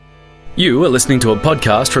You are listening to a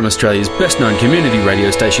podcast from Australia's best-known community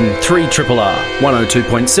radio station, 3RRR,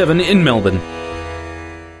 102.7 in Melbourne.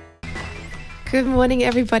 Good morning,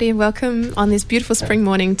 everybody, and welcome on this beautiful spring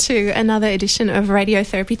morning to another edition of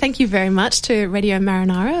Radiotherapy. Thank you very much to Radio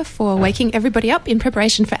Marinara for waking everybody up in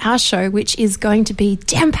preparation for our show, which is going to be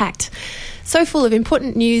jam-packed. So full of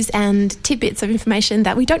important news and tidbits of information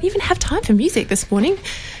that we don't even have time for music this morning.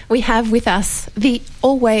 We have with us the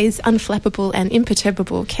always unflappable and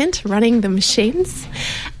imperturbable Kent running the machines.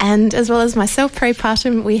 And as well as myself, Prey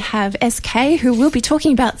Partum, we have SK, who will be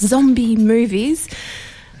talking about zombie movies,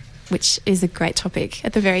 which is a great topic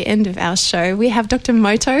at the very end of our show. We have Dr.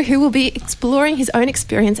 Moto, who will be exploring his own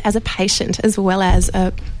experience as a patient as well as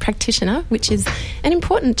a practitioner, which is an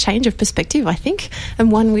important change of perspective, I think, and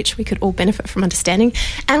one which we could all benefit from understanding.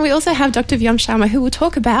 And we also have Dr. Vyom Sharma, who will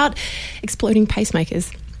talk about exploding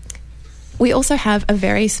pacemakers. We also have a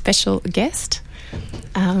very special guest.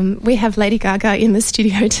 We have Lady Gaga in the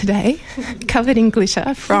studio today, covered in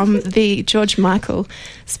glitter from the George Michael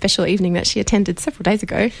special evening that she attended several days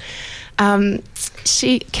ago.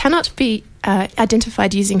 She cannot be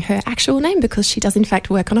identified using her actual name because she does in fact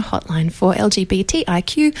work on a hotline for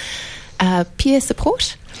LGBTIQ peer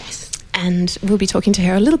support. And we'll be talking to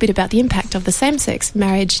her a little bit about the impact of the same-sex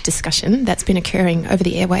marriage discussion that's been occurring over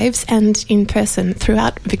the airwaves and in person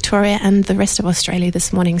throughout Victoria and the rest of Australia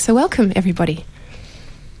this morning. So welcome, everybody.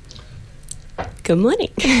 Good morning.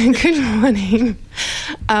 Good morning.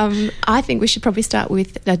 I think we should probably start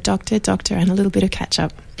with a doctor, and a little bit of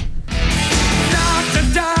catch-up.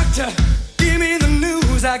 Doctor, give me the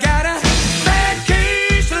news. I got a bad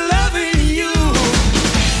case of loving you.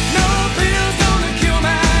 No pills gonna cure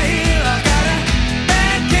my ill. I got a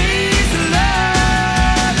bad case of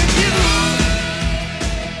loving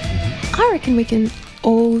you. I reckon we can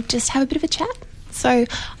all just have a bit of a chat. So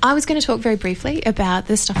I was going to talk very briefly about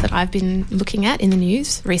the stuff that I've been looking at in the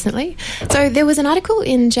news recently. So there was an article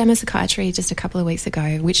in JAMA Psychiatry just a couple of weeks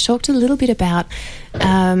ago which talked a little bit about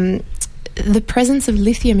the presence of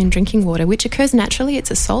lithium in drinking water, which occurs naturally.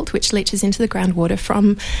 It's a salt which leaches into the groundwater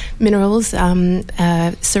from minerals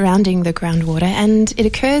surrounding the groundwater, and it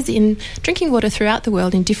occurs in drinking water throughout the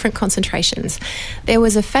world in different concentrations. There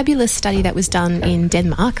was a fabulous study that was done in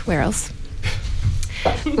Denmark, where else?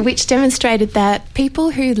 Which demonstrated that people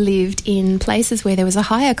who lived in places where there was a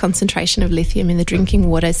higher concentration of lithium in the drinking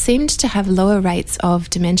water seemed to have lower rates of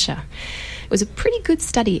dementia. It was a pretty good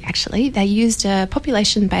study, actually. They used a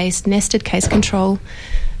population-based nested case control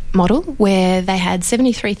model where they had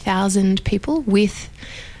 73,000 people with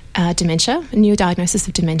dementia, a new diagnosis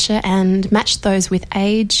of dementia, and matched those with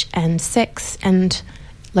age and sex and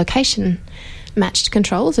location matched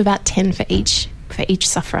controls, about 10 for each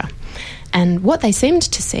sufferer. And what they seemed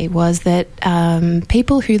to see was that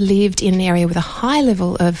people who lived in an area with a high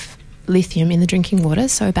level of lithium in the drinking water,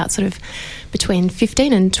 so about sort of between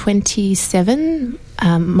 15 and 27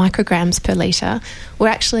 micrograms per litre, were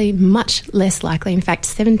actually much less likely, in fact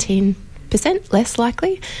 17% less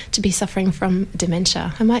likely to be suffering from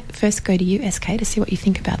dementia. I might first go to you, SK, to see what you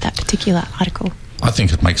think about that particular article. I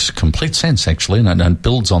think it makes complete sense, actually, and it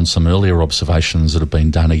builds on some earlier observations that have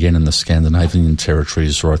been done again in the Scandinavian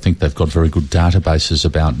territories, where I think they've got very good databases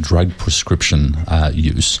about drug prescription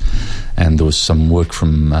use. And there was some work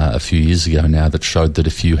from a few years ago now that showed that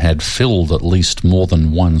if you had filled at least more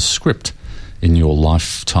than one script in your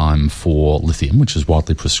lifetime for lithium, which is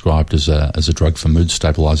widely prescribed as a drug for mood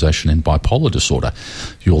stabilisation in bipolar disorder,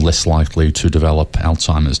 you're less likely to develop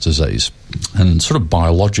Alzheimer's disease. And sort of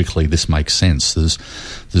biologically, this makes sense.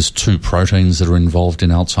 There's two proteins that are involved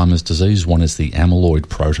in Alzheimer's disease. One is the amyloid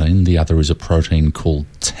protein. The other is a protein called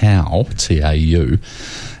tau, T-A-U.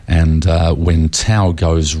 And when tau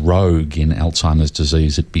goes rogue in Alzheimer's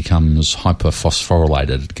disease, it becomes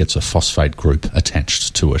hyperphosphorylated. It gets a phosphate group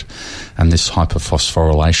attached to it. And this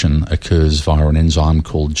hyperphosphorylation occurs via an enzyme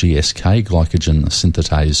called GSK, glycogen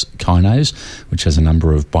synthetase kinase, which has a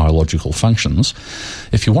number of biological functions.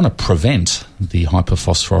 If you want to prevent the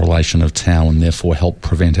hyperphosphorylation of tau and therefore help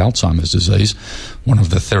prevent Alzheimer's disease, one of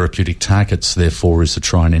the therapeutic targets, therefore, is to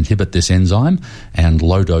try and inhibit this enzyme, and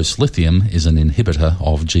low-dose lithium is an inhibitor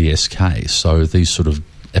of GSK. So these sort of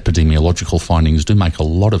epidemiological findings do make a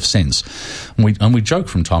lot of sense. And we joke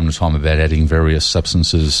from time to time about adding various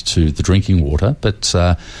substances to the drinking water, but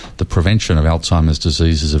the prevention of Alzheimer's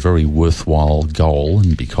disease is a very worthwhile goal,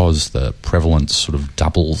 and because the prevalence sort of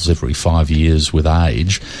doubles every 5 years with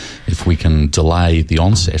age, if we can delay the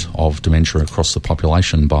onset of dementia across the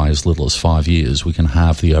population by as little as 5 years, we can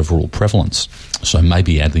halve the overall prevalence. So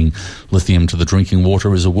maybe adding lithium to the drinking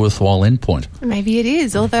water is a worthwhile endpoint. Maybe it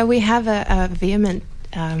is, although we have a vehement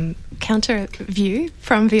counter view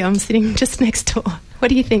from Viom sitting just next door. What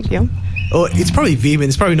do you think, Viom? Oh, it's probably vehement.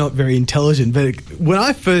 It's probably not very intelligent. But when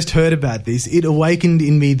I first heard about this, it awakened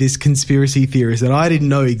in me this conspiracy theorist that I didn't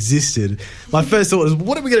know existed. My first thought was,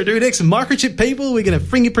 what are we going to do next? Microchip people? We're going to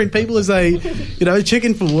fingerprint people as they, check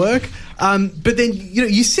in for work? But then,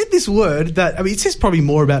 you said this word that, it says probably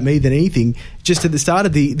more about me than anything, just at the start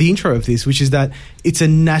of the intro of this, which is that it's a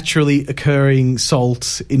naturally occurring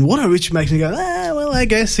salt in water, which makes me go, well, I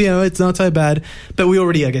guess, it's not so bad. But we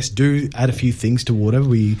already, I guess, do add a few things to water.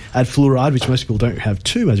 We add fluoride, which most people don't have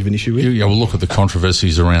too much of an issue with. Yeah, well, look at the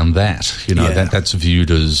controversies around that. That's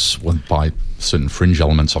viewed as, by certain fringe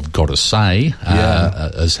elements, I've got to say,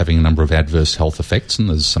 as having a number of adverse health effects, and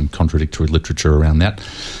there's some contradictory literature around that.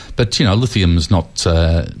 But, lithium is not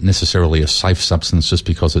necessarily a safe substance just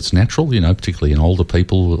because it's natural, particularly in older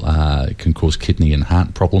people. It can cause kidney and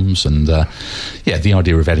heart problems. And, the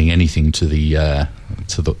idea of adding anything to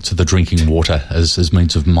the drinking water as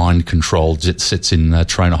means of mind control, it sets in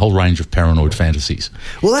train a whole range of paranoid fantasies.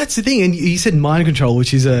 Well, that's the thing. And you said mind control,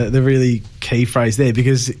 which is the really key phrase there,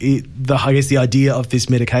 because I guess the idea of this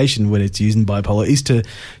medication when it's used in bipolar is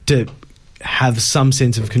to have some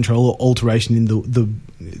sense of control or alteration in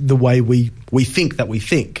the way we think that we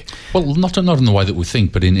think. Well, not in the way that we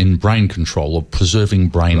think, but in brain control or preserving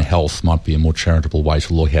brain health might be a more charitable way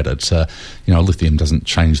to look at it. Lithium doesn't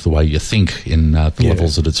change the way you think in the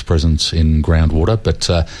levels that it's present in groundwater, but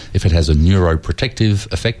if it has a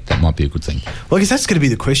neuroprotective effect, that might be a good thing. Well, I guess that's going to be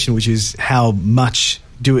the question, which is how much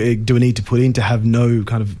do we need to put in to have no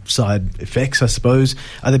kind of side effects, I suppose?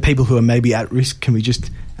 Are there people who are maybe at risk? Can we just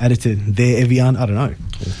add it to their Evian? I don't know.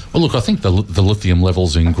 Well, look, I think the lithium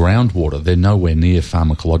levels in groundwater, they're nowhere near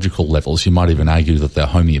pharmacological levels. You might even argue that they're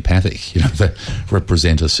homeopathic. They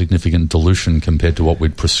represent a significant dilution compared to what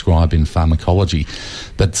we'd prescribe in pharmacology.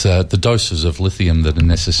 But the doses of lithium that are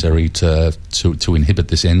necessary to inhibit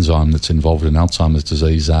this enzyme that's involved in Alzheimer's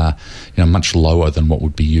disease are much lower than what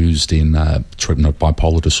would be used in treatment of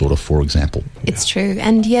bipolar disorder, for example. It's true.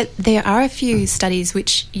 And yet there are a few studies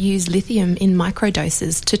which use lithium in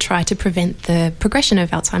microdoses to try to prevent the progression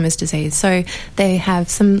of Alzheimer's disease. So they have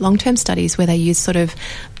some long-term studies where they use sort of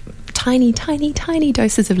tiny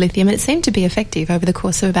doses of lithium, and it seemed to be effective over the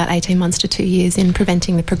course of about 18 months to 2 years in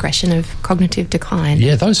preventing the progression of cognitive decline.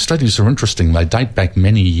 Yeah, those studies are interesting. They date back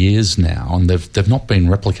many years now, and they've not been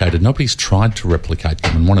replicated. Nobody's tried to replicate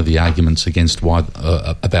them, and one of the arguments against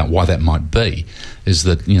about why that might be is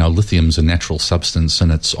that lithium's a natural substance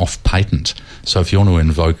and it's off patent. So if you want to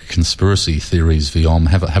invoke conspiracy theories, Viom,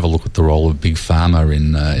 have a look at the role of big pharma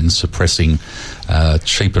in suppressing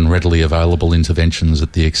cheap and readily available interventions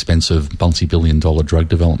at the expense of multi-billion-dollar drug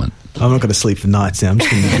development. I'm not going to sleep for nights now. I'm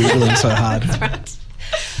just going to be Googling so hard. That's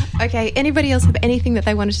right. Okay, anybody else have anything that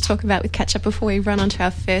they wanted to talk about with catch-up before we run on to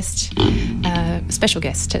our first special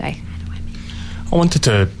guest today? I wanted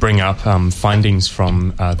to bring up findings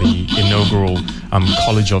from the inaugural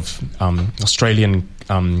Australian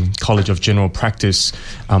College of General Practice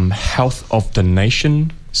Health of the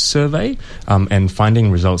Nation survey and finding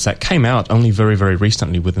results that came out only very, very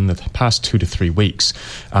recently within the past 2 to 3 weeks.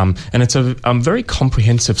 And it's a very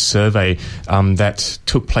comprehensive survey that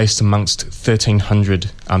took place amongst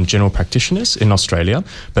 1,300 general practitioners in Australia,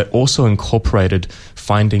 but also incorporated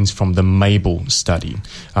findings from the MABEL study,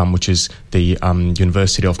 which is the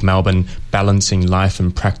University of Melbourne Balancing Life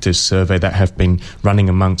and Practice survey that have been running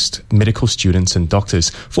amongst medical students and doctors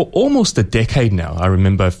for almost a decade now. I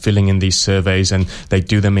remember filling in these surveys, and they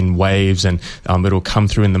do them in waves, and it'll come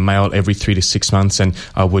through in the mail every 3 to 6 months, and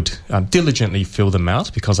I would diligently fill them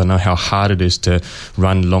out because I know how hard it is to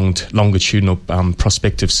run longitudinal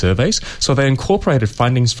prospective surveys. So they incorporated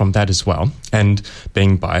findings from that as well. And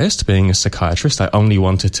being biased, being a psychiatrist, I only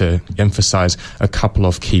wanted to emphasize a couple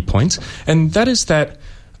of key points. And that is that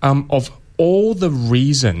of all the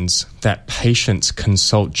reasons that patients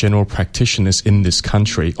consult general practitioners in this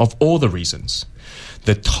country, of all the reasons,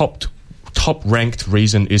 the top-ranked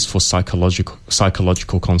reason is for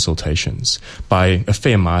psychological consultations by a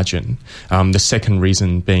fair margin. The second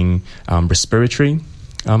reason being respiratory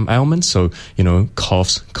ailments, so,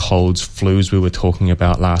 coughs, colds, flus we were talking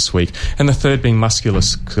about last week, and the third being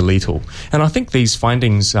musculoskeletal. And I think these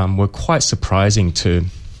findings were quite surprising to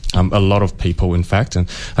a lot of people, in fact, and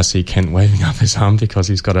I see Kent waving up his arm because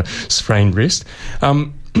he's got a sprained wrist.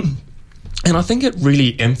 And I think it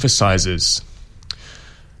really emphasises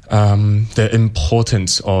the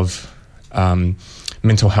importance of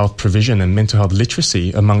mental health provision and mental health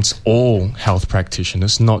literacy amongst all health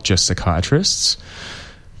practitioners, not just psychiatrists.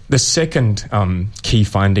 The second key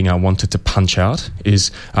finding I wanted to punch out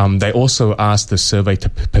is they also asked the survey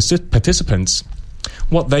participants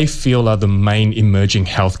what they feel are the main emerging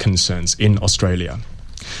health concerns in Australia.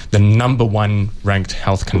 The number one ranked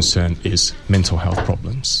health concern is mental health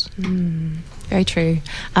problems. Very true.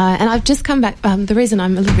 And I've just come back. The reason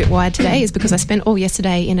I'm a little bit wired today is because I spent all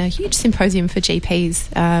yesterday in a huge symposium for GPs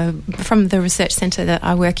from the research centre that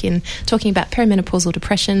I work in, talking about perimenopausal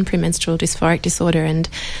depression, premenstrual dysphoric disorder and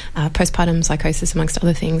postpartum psychosis, amongst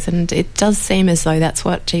other things. And it does seem as though that's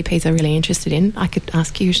what GPs are really interested in. I could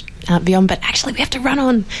ask you beyond, but actually we have to run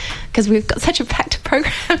on because we've got such a packed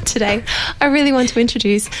program today. I really want to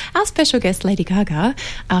introduce our special guest, Lady Gaga,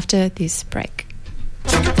 after this break.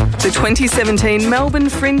 The 2017 Melbourne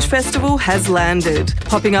Fringe Festival has landed,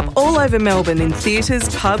 popping up all over Melbourne in theatres,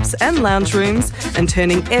 pubs and lounge rooms and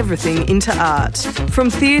turning everything into art. From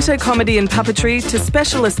theatre, comedy and puppetry to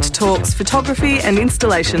specialist talks, photography and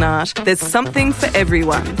installation art, there's something for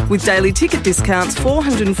everyone. With daily ticket discounts,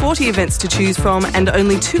 440 events to choose from and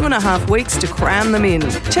only 2.5 weeks to cram them in.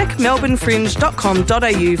 Check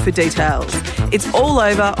melbournefringe.com.au for details. It's all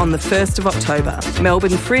over on the 1st of October.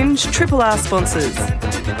 Melbourne Fringe, Triple R sponsors.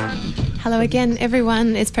 Hello again,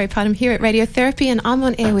 everyone. It's Peripartum here at Radiotherapy, and I'm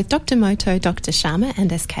on air with Dr. Moto, Dr. Sharma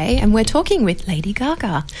and SK, and we're talking with Lady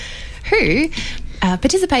Gaga, who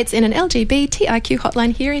participates in an LGBTIQ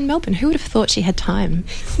hotline here in Melbourne. Who would have thought she had time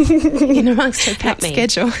in amongst her packed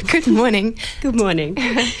schedule? Good morning. Good morning.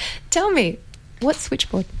 Tell me, what's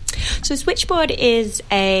Switchboard? So Switchboard is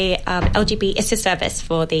it's a service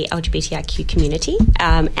for the LGBTIQ community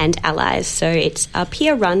and allies. So it's a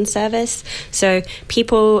peer-run service. So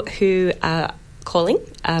people who are calling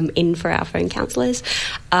in for our phone counsellors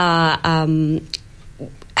are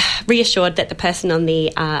reassured that the person on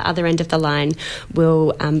the other end of the line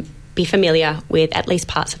will be familiar with at least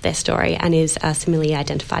parts of their story and is similarly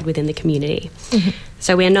identified within the community. Mm-hmm.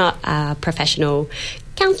 So we're not professional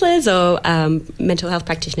counsellors or mental health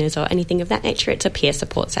practitioners or anything of that nature. It's a peer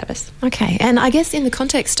support service. Okay, and I guess in the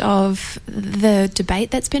context of the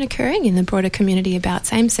debate that's been occurring in the broader community about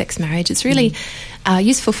same-sex marriage, it's really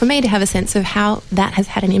useful for me to have a sense of how that has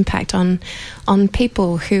had an impact on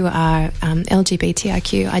people who are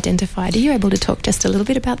LGBTIQ identified. Are you able to talk just a little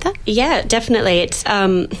bit about that? Yeah, definitely. It's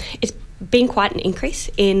been quite an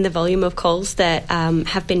increase in the volume of calls that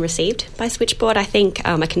have been received by Switchboard. I think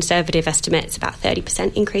a conservative estimate is about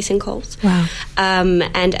 30% increase in calls. Wow.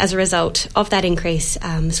 And as a result of that increase,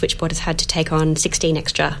 Switchboard has had to take on 16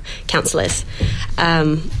 extra counsellors.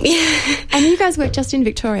 And you guys work just in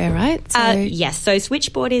Victoria, right? Yes, so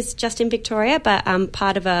Switchboard is just in Victoria, but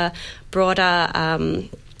part of a broader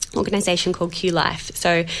organisation called Q Life.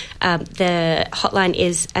 So the hotline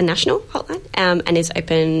is a national hotline and is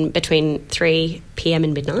open between 3 p.m.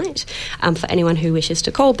 and midnight for anyone who wishes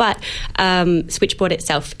to call. But Switchboard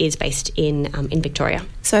itself is based in Victoria.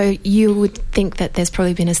 So you would think that there's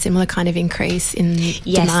probably been a similar kind of increase in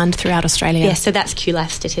demand throughout Australia? Yes, so that's Q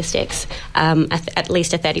Life statistics, at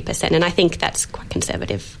least a 30%, and I think that's quite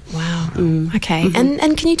conservative. Wow. Okay. Mm-hmm.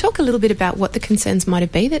 And can you talk a little bit about what the concerns might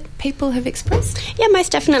have been that people have expressed? Yeah,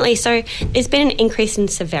 most definitely. So there's been an increase in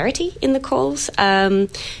severity in the calls.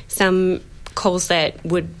 Some calls that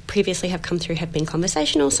would previously have come through have been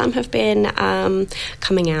conversational. Some have been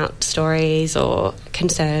coming out stories or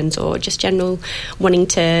concerns or just general wanting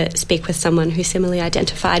to speak with someone who's similarly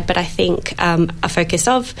identified. But I think a focus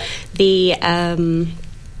of the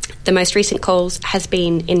most recent calls has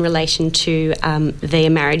been in relation to the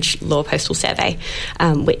marriage law postal survey,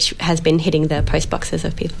 which has been hitting the post boxes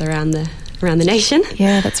of people around the nation.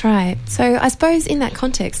 Yeah, that's right. So I suppose in that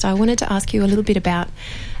context, I wanted to ask you a little bit about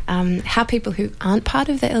how people who aren't part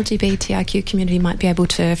of the LGBTIQ community might be able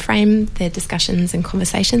to frame their discussions and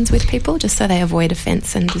conversations with people just so they avoid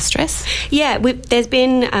offence and distress. Yeah, there's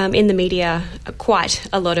been in the media quite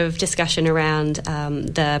a lot of discussion around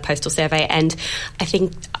the postal survey, and I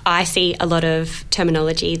think I see a lot of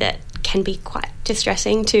terminology that can be quite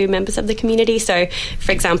distressing to members of the community. So,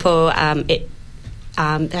 for example,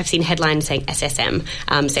 I've seen headlines saying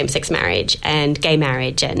SSM, same-sex marriage and gay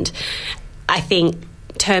marriage, and I think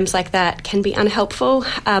terms like that can be unhelpful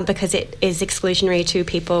because it is exclusionary to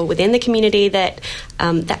people within the community that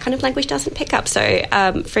that kind of language doesn't pick up. So,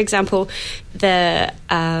 for example, when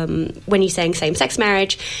you're saying same-sex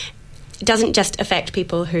marriage, it doesn't just affect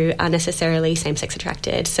people who are necessarily same-sex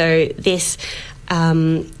attracted. So this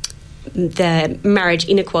the marriage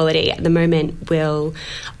inequality at the moment will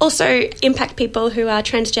also impact people who are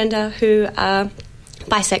transgender, who are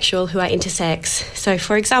bisexual, who are intersex. So,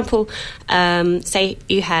 for example, say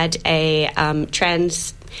you had a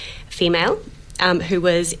trans female who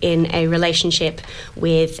was in a relationship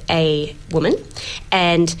with a woman,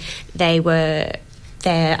 and their birth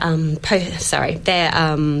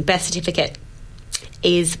certificate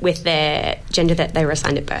is with their gender that they were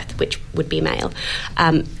assigned at birth, which would be male.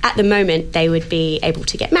 At the moment, they would be able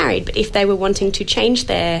to get married, but if they were wanting to change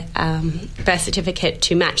their birth certificate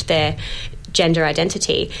to match their gender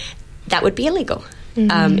identity, that would be illegal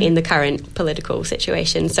in the current political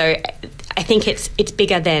situation. So I think it's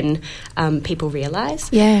bigger than people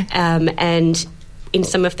realise. Yeah. And in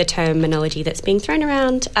some of the terminology that's being thrown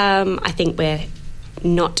around, I think we're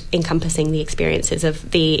not encompassing the experiences of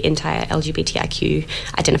the entire LGBTIQ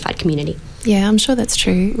identified community. Yeah, I'm sure that's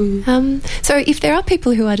true. So if there are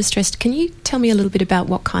people who are distressed, can you tell me a little bit about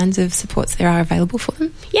what kinds of supports there are available for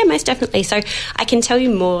them? Yeah, most definitely. So I can tell you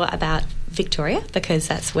more about Victoria because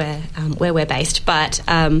that's where we're based, but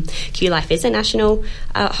Q Life is a national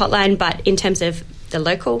hotline, but in terms of the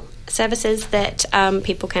local services that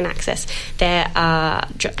people can access, there are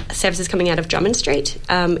services coming out of Drummond Street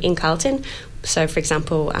in Carlton. So, for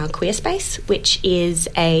example, Queer Space, which is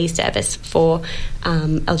a service for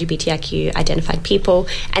LGBTIQ identified people,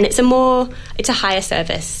 and it's a higher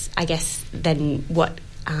service, I guess, than what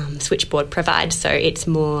Switchboard provides. So it's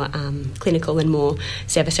more clinical and more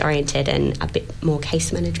service oriented and a bit more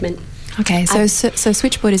case management. Okay, so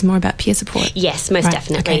Switchboard is more about peer support? Yes, most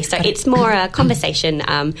definitely. Okay, so it's more a conversation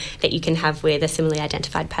that you can have with a similarly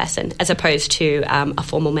identified person as opposed to a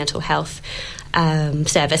formal mental health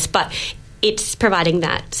service. But it's providing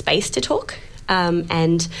that space to talk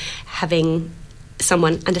and having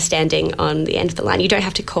someone understanding on the end of the line. You don't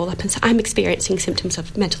have to call up and say, I'm experiencing symptoms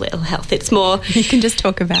of mental ill health. It's more... You can just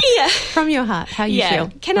talk about from your heart how you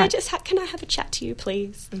feel. Can I have a chat to you,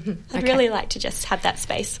 please? I'd really like to just have that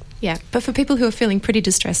space. Yeah, but for people who are feeling pretty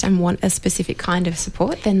distressed and want a specific kind of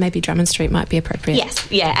support, then maybe Drummond Street might be appropriate.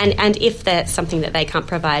 Yes, yeah, and if that's something that they can't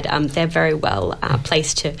provide, they're very well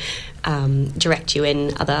placed to direct you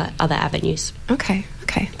in other avenues. Okay,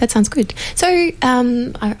 that sounds good. So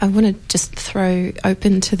I want to just throw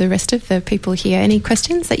open to the rest of the people here. Any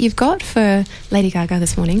questions that you've got for Lady Gaga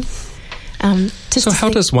this morning? So how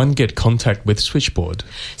does one get contact with Switchboard?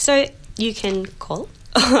 So you can call,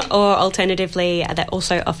 or alternatively, they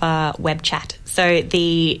also offer web chat. So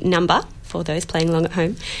the number for those playing along at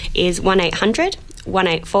home is 1800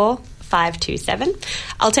 184 527.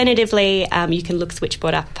 Alternatively, you can look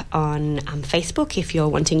Switchboard up on Facebook if you're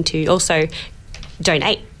wanting to also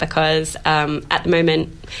donate, because at the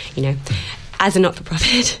moment, as a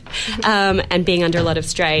not-for-profit and being under a lot of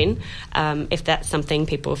strain, if that's something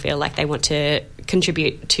people feel like they want to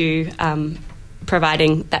contribute to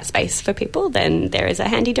providing that space for people, then there is a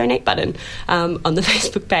handy donate button on the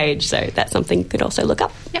Facebook page. So that's something you could also look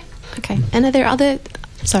up. Yep. Okay. And are there other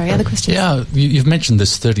questions? Yeah, you've mentioned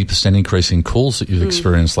this 30% increase in calls that you've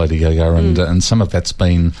experienced, Lady Gaga, and some of that's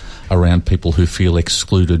been around people who feel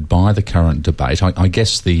excluded by the current debate. I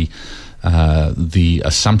guess the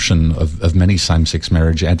assumption of many same-sex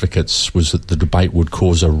marriage advocates was that the debate would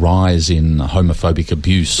cause a rise in homophobic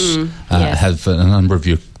abuse. Yes. Have a number of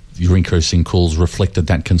your increasing calls reflected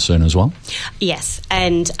that concern as well? Yes,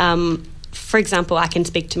 and for example, I can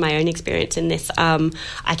speak to my own experience in this.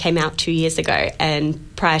 I came out 2 years ago,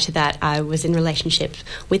 and prior to that I was in relationships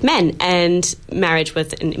with men, and marriage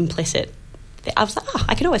was an implicit. I was like,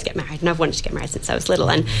 I could always get married, and I've wanted to get married since I was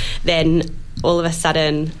little. And then all of a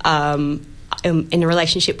sudden, I'm in a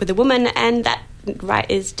relationship with a woman, and that right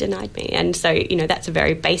is denied me. And so, that's a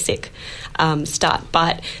very basic start.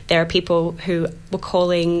 But there are people who were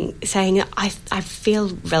calling saying, I feel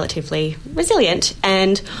relatively resilient,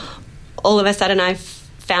 and all of a sudden I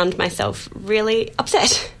found myself really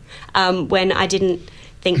upset when I didn't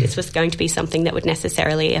think this was going to be something that would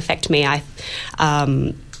necessarily affect me.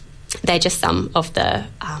 They're just some of the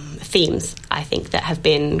themes, I think, that have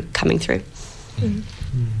been coming through.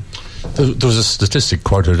 There was a statistic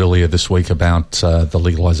quoted earlier this week about the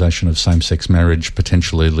legalisation of same-sex marriage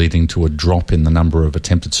potentially leading to a drop in the number of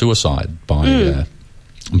attempted suicide by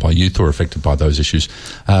youth who are affected by those issues.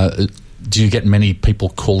 Do you get many people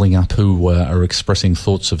calling up who are expressing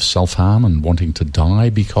thoughts of self-harm and wanting to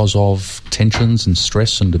die because of tensions and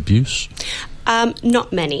stress and abuse?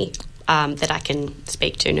 Not many that I can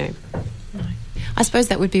speak to, no. I suppose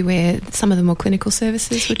that would be where some of the more clinical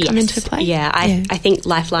services would come into play. Yeah, I think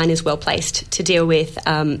Lifeline is well placed to deal with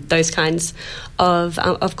those kinds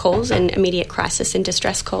of calls and immediate crisis and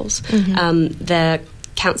distress calls. The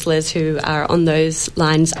counsellors who are on those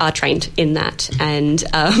lines are trained in that and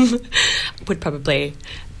would probably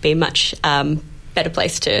be much better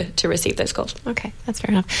placed to receive those calls. Okay, that's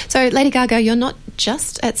fair enough. So, Lady Gaga, you're not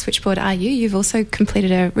just at Switchboard, are you? You've also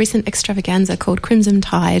completed a recent extravaganza called Crimson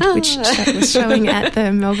Tide, which was showing at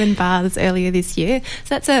the Melbourne Bars earlier this year.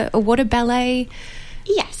 So that's a water ballet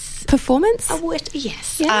performance?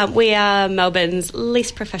 Yes. Yeah. We are Melbourne's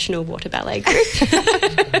least professional water ballet group.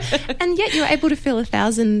 And yet you were able to fill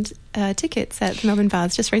 1,000 tickets at Melbourne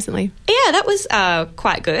Bars just recently. Yeah, that was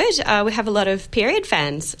quite good. We have a lot of period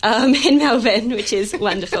fans in Melbourne, which is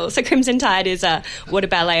wonderful. So Crimson Tide is a water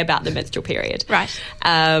ballet about the menstrual period. Right.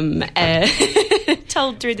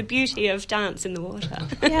 Told through the beauty of dance in the water.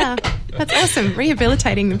 Yeah, that's awesome.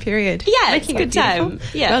 Rehabilitating the period. Yeah, Making it's a good time.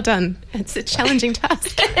 Yeah. Well done. It's a challenging task.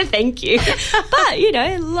 Thank you. But, you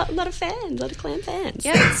know, a lot of fans, a lot of clan fans.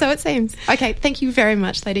 Yeah, so it seems. Okay, thank you very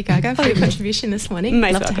much, Lady Gaga, for your contribution this morning.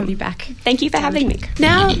 Most Love welcome. to have you back. Thank you for having me.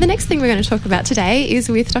 Now, the next thing we're going to talk about today is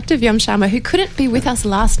with Dr. Vyom Sharma, who couldn't be with us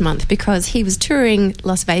last month because he was touring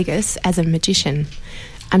Las Vegas as a magician.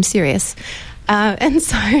 I'm serious. And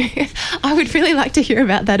so I would really like to hear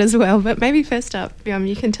about that as well. But maybe first up, Vyom,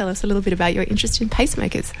 you can tell us a little bit about your interest in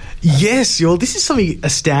pacemakers. Yes, this is something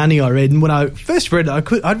astounding I read. And when I first read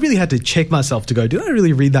it, I really had to check myself to go, did I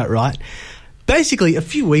really read that right? Basically, a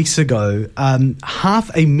few weeks ago,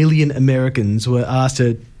 500,000 Americans were asked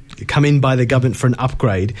to come in by the government for an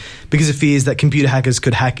upgrade because of fears that computer hackers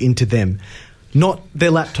could hack into them. Not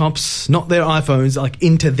their laptops, not their iPhones, like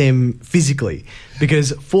into them physically.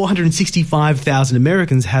 Because 465,000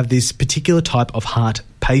 Americans have this particular type of heart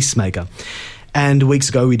pacemaker. And weeks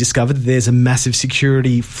ago we discovered that there's a massive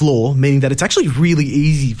security flaw, meaning that it's actually really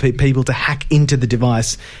easy for people to hack into the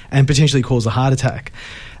device and potentially cause a heart attack.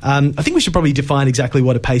 I think we should probably define exactly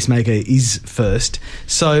what a pacemaker is first.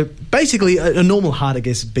 So basically, a normal heart, I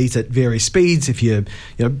guess, beats at various speeds. If you're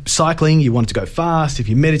cycling, you want it to go fast. If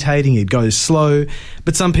you're meditating, it goes slow.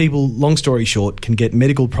 But some people, long story short, can get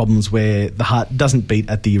medical problems where the heart doesn't beat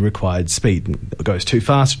at the required speed. It goes too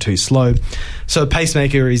fast or too slow. So a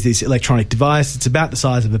pacemaker is this electronic device. It's about the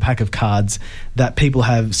size of a pack of cards that people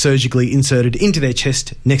have surgically inserted into their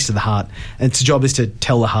chest next to the heart. And its job is to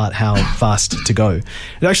tell the heart how fast to go.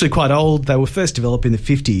 They're actually quite old. They were first developed in the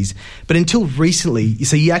 50s. But until recently,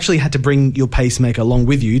 so you actually had to bring your pacemaker along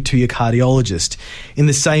with you to your cardiologist in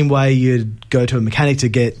the same way you'd go to a mechanic to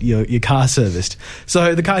get your car serviced.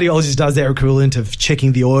 So the cardiologist does their equivalent of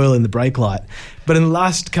checking the oil in the brake light. But in the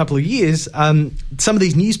last couple of years, some of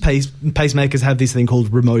these new pacemakers have this thing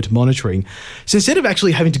called remote monitoring. So instead of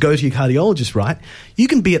actually having to go to your cardiologist, right, you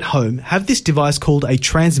can be at home, have this device called a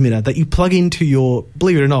transmitter that you plug into your,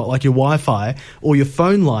 believe it or not, like your Wi-Fi or your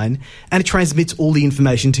phone line, and it transmits all the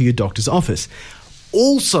information to your doctor's office.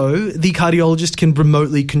 Also, the cardiologist can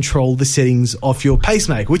remotely control the settings of your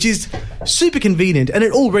pacemaker, which is super convenient. And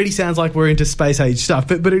it already sounds like we're into space-age stuff,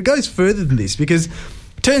 but it goes further than this because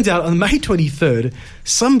turns out on May 23rd,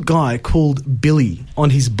 some guy called Billy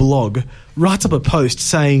on his blog writes up a post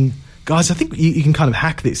saying, guys, I think you can kind of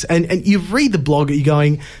hack this. And you read the blog, you're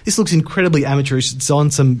going, this looks incredibly amateurish. It's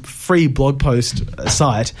on some free blog post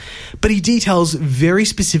site. But he details very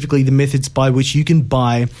specifically the methods by which you can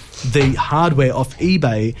buy the hardware off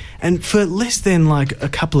eBay. And for less than like a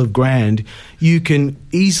couple of grand, you can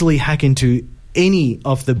easily hack into any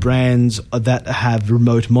of the brands that have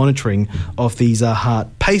remote monitoring of these heart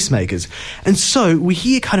pacemakers. And so we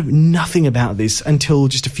hear kind of nothing about this until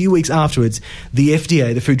just a few weeks afterwards, the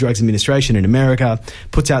FDA, the Food Drugs Administration in America,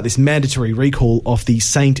 puts out this mandatory recall of the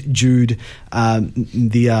St. Jude's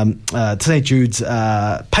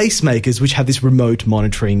pacemakers, which have this remote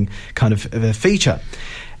monitoring kind of feature.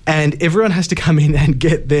 And everyone has to come in and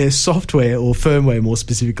get their software or firmware, more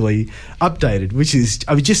specifically, updated, which is,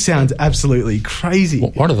 just sounds absolutely crazy.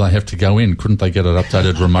 Why do they have to go in? Couldn't they get it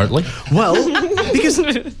updated remotely? Well, because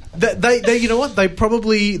they you know what, they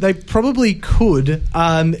probably could,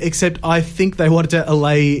 except I think they wanted to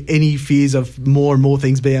allay any fears of more and more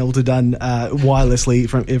things being able to done wirelessly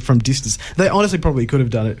from distance. They honestly probably could have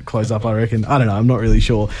done it close up, I reckon. I don't know, I'm not really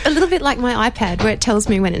sure. A little bit like my iPad, where it tells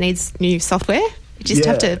me when it needs new software. You just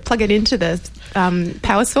have to plug it into the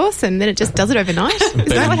power source and then it just does it overnight. Is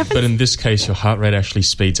that what happens? But in this case, your heart rate actually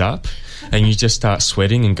speeds up and you just start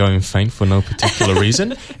sweating and going faint for no particular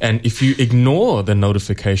reason. And if you ignore the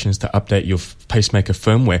notifications to update your pacemaker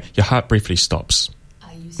firmware, your heart briefly stops.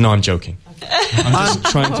 No, I'm joking. I'm just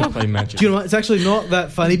trying to play magic. Do you know what? It's actually not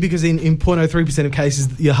that funny because in 0.03% of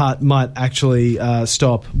cases, your heart might actually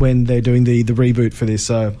stop when they're doing the reboot for this.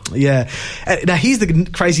 So, yeah. Now, here's the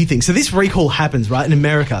crazy thing. So this recall happens, right, in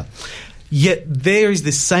America. Yet there is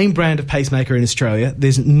the same brand of pacemaker in Australia.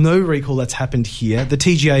 There's no recall that's happened here. The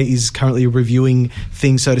TGA is currently reviewing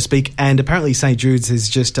things, so to speak, and apparently St. Jude's is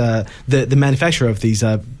just the manufacturer of these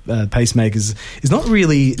pacemakers is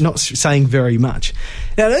not saying very much.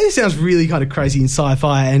 Now, that sounds really kind of crazy in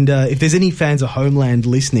sci-fi, and if there's any fans of Homeland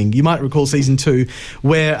listening, you might recall season 2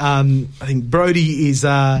 where I think Brody is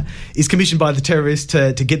commissioned by the terrorists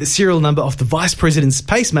to get the serial number off the vice president's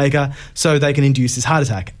pacemaker so they can induce his heart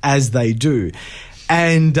attack, as they do.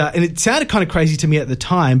 And it sounded kind of crazy to me at the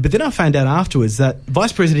time, but then I found out afterwards that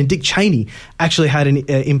Vice President Dick Cheney actually had an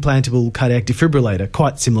implantable cardiac defibrillator,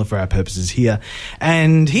 quite similar for our purposes here,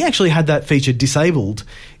 and he actually had that feature disabled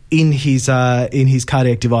in his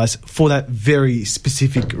cardiac device for that very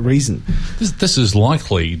specific reason. This is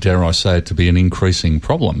likely, dare I say it, to be an increasing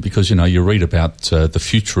problem because, you read about the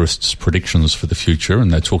futurists' predictions for the future, and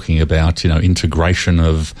they're talking about, integration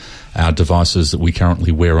of our devices that we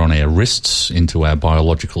currently wear on our wrists into our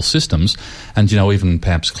biological systems. And, even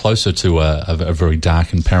perhaps closer to a very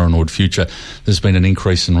dark and paranoid future, there's been an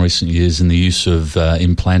increase in recent years in the use of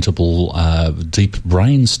implantable deep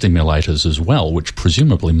brain stimulators as well, which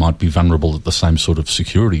presumably might be vulnerable at the same sort of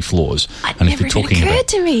security flaws. It never occurred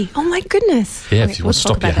to me. Oh, my goodness. Yeah, if you want to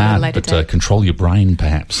stop your heart, but control your brain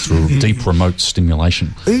perhaps through deep remote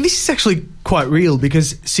stimulation. This is actually quite real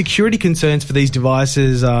because security concerns for these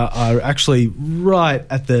devices are actually right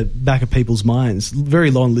at the back of people's minds. Very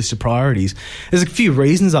long list of priorities. There's a few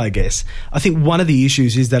reasons, I guess. I think one of the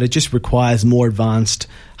issues is that it just requires more advanced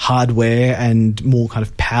hardware and more kind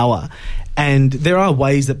of power. And there are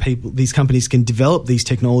ways that these companies can develop these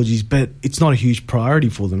technologies, but it's not a huge priority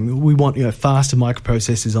for them. We want faster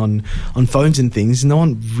microprocessors on phones and things. No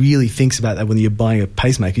one really thinks about that when you're buying a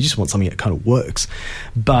pacemaker. You just want something that kind of works.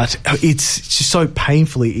 But it's just so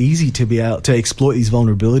painfully easy to be able to exploit these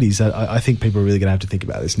vulnerabilities that I think people are really going to have to think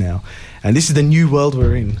about this now. And this is the new world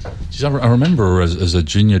we're in. I remember as a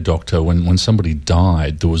junior doctor, when somebody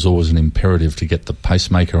died, there was always an imperative to get the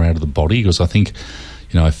pacemaker out of the body because I think,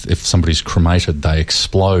 if somebody's cremated, they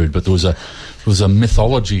explode. But there was a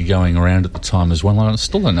mythology going around at the time as well. I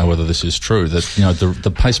still don't know whether this is true, that,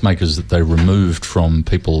 the pacemakers that they removed from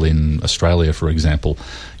people in Australia, for example,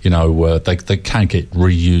 they can't get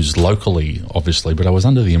reused locally, obviously, but I was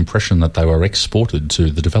under the impression that they were exported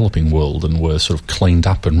to the developing world and were sort of cleaned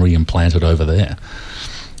up and re-implanted over there.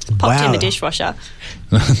 Popped in the dishwasher.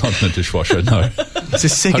 Not in the dishwasher, no. It's a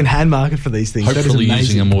second-hand market for these things. Hopefully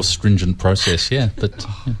using a more stringent process, yeah. But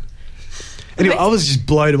anyway, I was just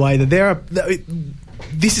blown away that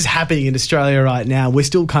this is happening in Australia right now. We're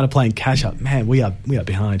still kind of playing catch up. Man, we are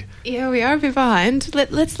behind. Yeah, we are a bit behind.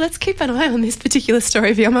 Let's keep an eye on this particular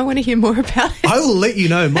story, Viam. I want to hear more about it. I will let you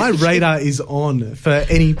know. My radar is on for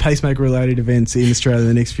any pacemaker-related events in Australia in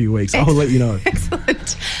the next few weeks. I will let you know.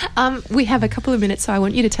 Excellent. We have a couple of minutes, so I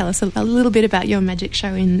want you to tell us a little bit about your magic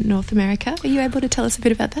show in North America. Are you able to tell us a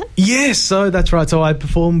bit about that? Yes, so that's right. So I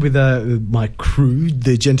performed with my crew,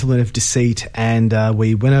 the Gentlemen of Deceit, and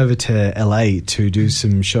we went over to LA to do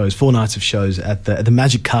some shows, 4 nights of shows at the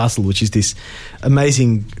Magic Castle, which is this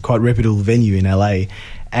amazing, quite reputable venue in LA.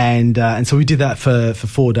 And so we did that for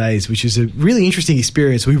 4 days, which is a really interesting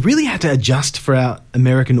experience. We really had to adjust for our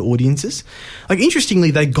American audiences. Like,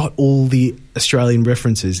 interestingly, they got all the Australian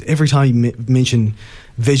references. Every time you mention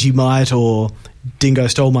Vegemite or Dingo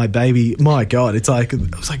Stole My Baby, my God, I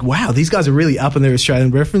was like, wow, these guys are really up on their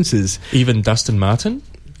Australian references. Even Dustin Martin?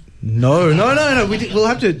 No. We'll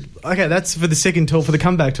have to. Okay, that's for the second tour, for the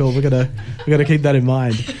comeback tour. We gotta keep that in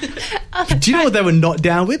mind. Do you know what they were not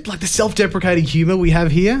down with? Like the self-deprecating humour we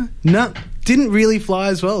have here. No, didn't really fly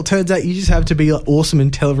as well. Turns out you just have to be awesome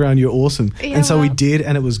and tell everyone you're awesome. Yeah, and so we did,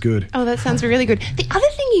 and it was good. Oh, that sounds really good. The other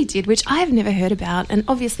thing you did, which I've never heard about, and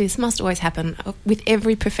obviously this must always happen with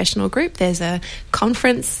every professional group, there's a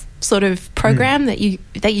conference sort of program that you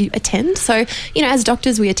attend. So, as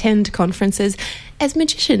doctors, we attend conferences. As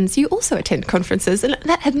magicians, you also attend conferences, and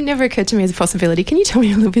that had never occurred to me as a possibility. Can you tell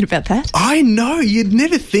me a little bit about that? I know, you'd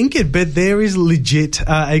never think it, but there is legit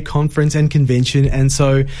a conference and convention, and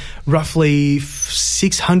so roughly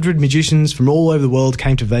 600 magicians from all over the world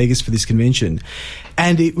came to Vegas for this convention.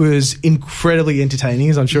 And it was incredibly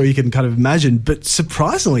entertaining, as I'm sure you can kind of imagine, but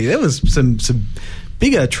surprisingly, there was some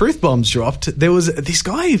bigger truth bombs dropped. There was this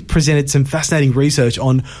guy who presented some fascinating research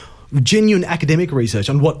on genuine academic research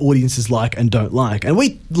on what audiences like and don't like. And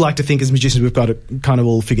we like to think as magicians we've got it kind of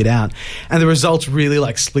all figured out. And the results really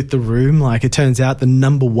split the room. It turns out the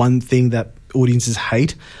number one thing that audiences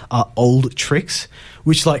hate are old tricks,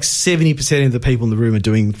 which 70% of the people in the room are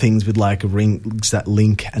doing things with rings that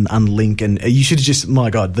link and unlink. And you should have just, my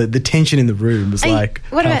God, the tension in the room was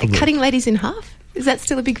What about cutting ladies in half? Is that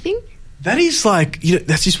still a big thing? That is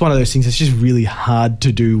that's just one of those things that's just really hard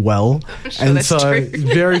to do well. Sure, and that's so true.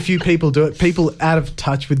 very few people do it. People out of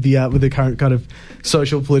touch with the current kind of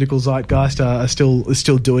social political zeitgeist are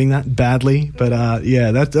still doing that badly. But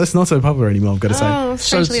that's not so popular anymore, I've got to say. Oh,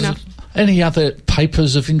 strangely enough. Any other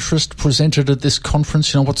papers of interest presented at this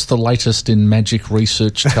conference? What's the latest in magic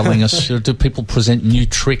research telling us? Do people present new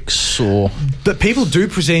tricks or...? But people do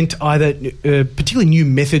present either particularly new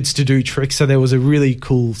methods to do tricks. So there was a really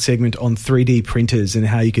cool segment on 3D printers and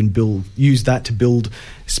how you can use that to build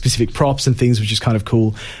specific props and things, which is kind of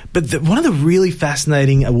cool. But one of the really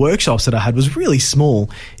fascinating workshops that I had was really small.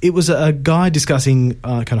 It was a guy discussing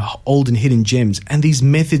kind of old and hidden gems and these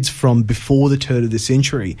methods from before the turn of the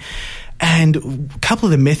century. And a couple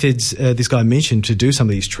of the methods this guy mentioned to do some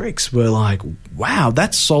of these tricks were like, wow,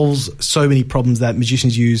 that solves so many problems that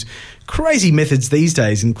magicians use crazy methods these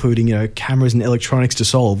days, including, cameras and electronics to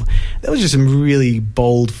solve. That was just some really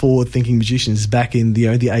bold, forward-thinking magicians back in the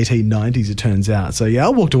 1890s, it turns out. So, I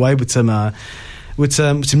walked away with some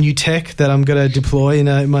new tech that I'm going to deploy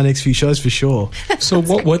in my next few shows for sure. So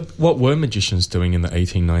what were magicians doing in the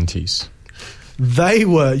 1890s? They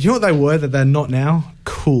were, what they were that they're not now?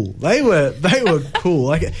 Cool. They were cool.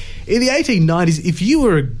 Like in the 1890s, if you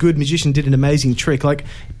were a good magician, did an amazing trick, like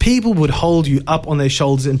people would hold you up on their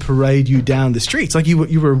shoulders and parade you down the streets. Like you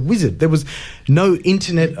were a wizard. There was no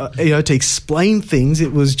internet, to explain things.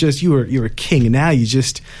 It was just you're a king. And now you're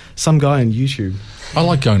just some guy on YouTube. I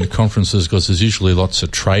like going to conferences because there's usually lots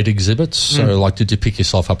of trade exhibits. So, did you pick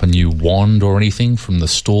yourself up a new wand or anything from the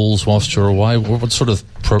stalls whilst you're away? What sort of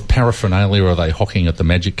paraphernalia are they hawking at the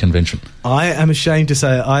magic convention? I am ashamed to say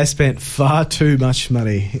I spent far too much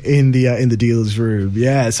money in the dealer's room.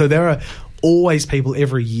 Yeah, so there are always people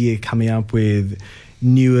every year coming up with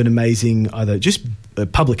new and amazing either just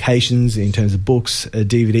publications in terms of books,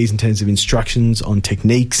 DVDs in terms of instructions on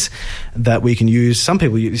techniques that we can use. Some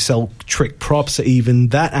people sell trick props even.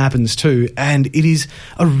 That happens too. And it is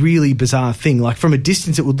a really bizarre thing. Like from a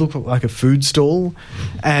distance it would look like a food stall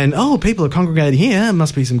and, people are congregating here. It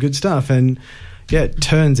must be some good stuff. And yeah, it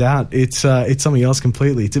turns out it's something else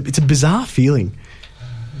completely. It's a bizarre feeling.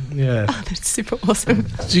 Yeah. Oh, that's super awesome.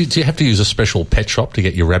 Do you have to use a special pet shop to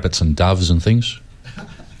get your rabbits and doves and things?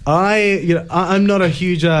 I'm not a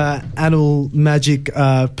huge animal magic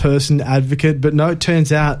person advocate, but no, it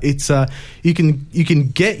turns out it's you can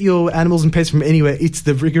get your animals and pets from anywhere. It's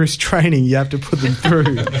the rigorous training you have to put them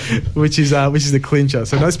through, which is the clincher.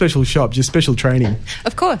 So no special shop, just special training.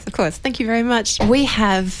 Of course. Thank you very much. We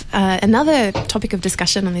have another topic of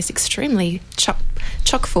discussion on this extremely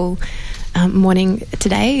chock full morning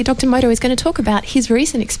today. Dr. Moto is going to talk about his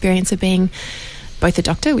recent experience of being both a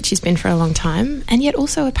doctor, which he's been for a long time, and yet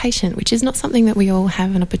also a patient, which is not something that we all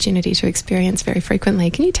have an opportunity to experience very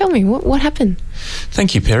frequently. Can you tell me what happened?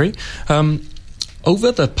 Thank you, Perry.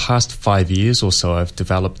 Over the past 5 years or so, I've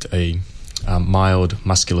developed a mild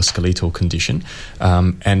musculoskeletal condition,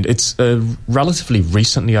 and it's a relatively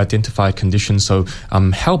recently identified condition. So,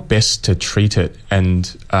 how best to treat it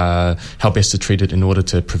and how best to treat it in order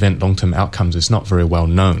to prevent long-term outcomes is not very well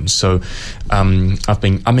known. So, I've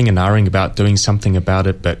been umming and ahhing about doing something about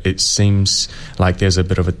it, but it seems like there's a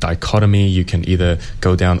bit of a dichotomy. You can either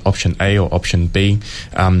go down option A or option B,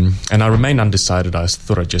 and I remain undecided. I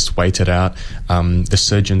thought I'd just wait it out. The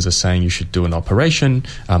surgeons are saying you should do an operation.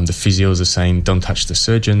 The physios are saying don't touch the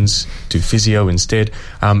surgeons, do physio instead.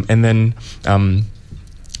 And then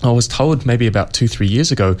I was told maybe about 2-3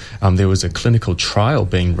 years ago there was a clinical trial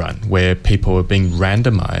being run where people were being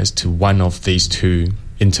randomized to one of these two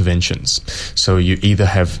interventions. So you either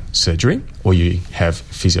have surgery or you have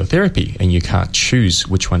physiotherapy, and you can't choose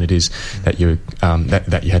which one it is that you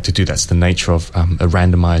have to do. That's the nature of a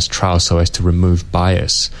randomized trial, so as to remove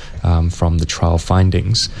bias from the trial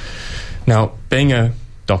findings. Now, being a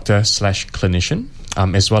doctor/clinician,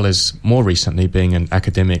 as well as more recently being an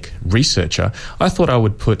academic researcher, I thought I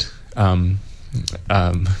would put money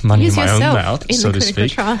in my own mouth, so to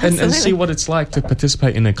speak, and see what it's like to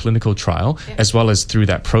participate in a clinical trial, as well as through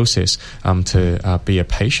that process to be a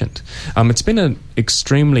patient. It's been an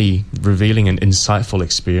extremely revealing and insightful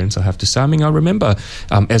experience, I have to say. I mean, I remember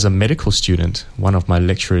as a medical student, one of my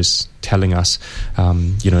lecturers telling us,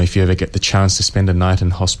 if you ever get the chance to spend a night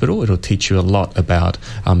in hospital, it'll teach you a lot about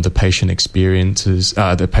the patient experience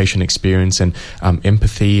and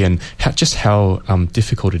empathy, and how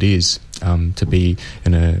difficult it is to be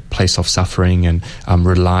in a place of suffering and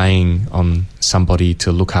relying on somebody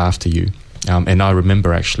to look after you. And I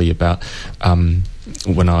remember actually about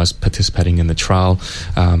when I was participating in the trial,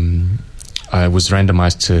 I was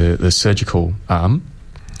randomized to the surgical arm,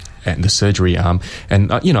 and the surgery arm.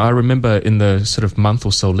 And, I remember in the sort of month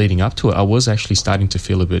or so leading up to it, I was actually starting to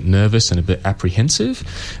feel a bit nervous and a bit apprehensive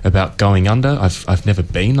about going under. I've never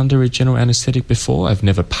been under a general anaesthetic before. I've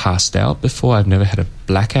never passed out before. I've never had a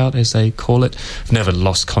blackout, as they call it. I've never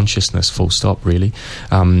lost consciousness, full stop, really.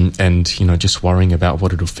 And, just worrying about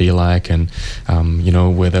what it'll feel like and,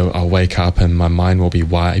 whether I'll wake up and my mind will be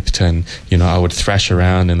wiped and, I would thrash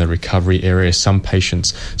around in the recovery area. Some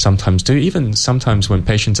patients sometimes do. Even sometimes when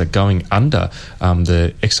patients are going under,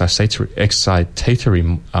 the excitatory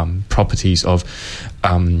properties of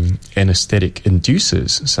anaesthetic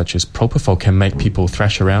inducers, such as propofol, can make people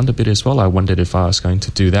thrash around a bit as well. I wondered if I was going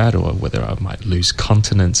to do that or whether I might lose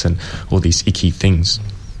continence and all these icky things.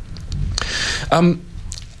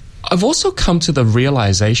 I've also come to the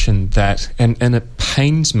realization that, and it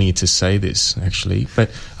pains me to say this actually,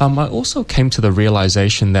 but I also came to the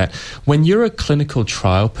realization that when you're a clinical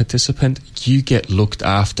trial participant, you get looked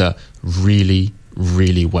after really,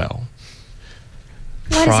 really well.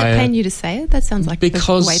 Why does it pain you to say it? That sounds like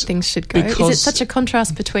the way things should go. Is it such a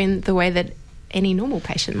contrast between the way that any normal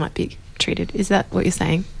patient might be treated? Is that what you're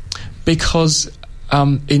saying? Because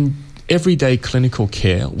in everyday clinical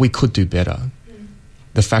care, we could do better.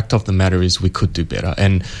 The fact of the matter is we could do better.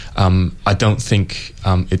 And I don't think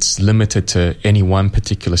it's limited to any one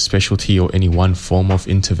particular specialty or any one form of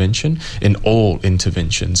intervention. In all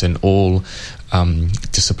interventions and all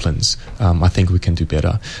disciplines, I think we can do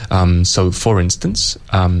better. So, for instance,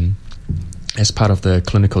 as part of the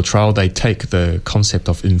clinical trial, they take the concept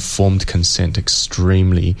of informed consent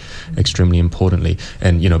extremely, extremely importantly.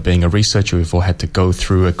 And, being a researcher, we've all had to go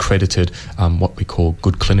through accredited, what we call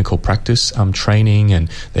good clinical practice training, and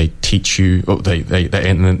they teach you,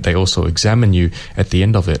 and they also examine you at the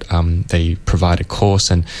end of it. They provide a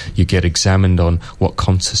course and you get examined on what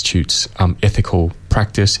constitutes ethical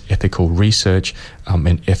practice, ethical research,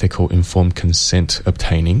 and ethical informed consent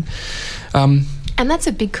obtaining. And that's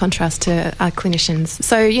a big contrast to our clinicians.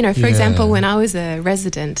 So, for example, when I was a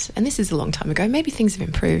resident, and this is a long time ago, maybe things have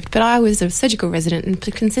improved, but I was a surgical resident and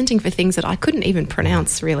consenting for things that I couldn't even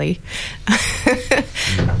pronounce, really.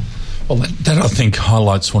 Well, that I think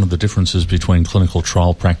highlights one of the differences between clinical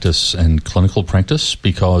trial practice and clinical practice,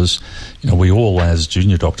 because, we all as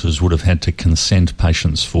junior doctors would have had to consent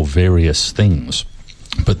patients for various things.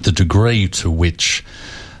 But the degree to which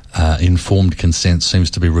informed consent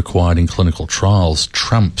seems to be required in clinical trials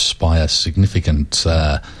trumps by a significant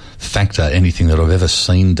factor anything that I've ever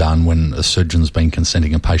seen done when a surgeon's been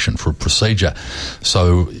consenting a patient for a procedure.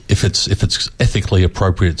 So if it's ethically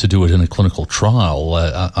appropriate to do it in a clinical trial,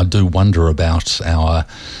 I do wonder about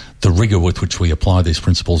the rigour with which we apply these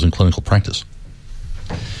principles in clinical practice.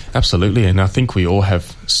 Absolutely, and I think we all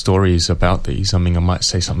have stories about these. I mean, I might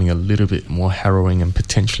say something a little bit more harrowing and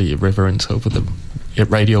potentially irreverent over the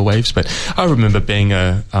radio waves, but I remember being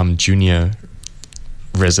a junior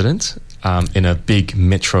resident in a big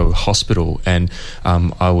metro hospital, and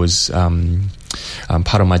I was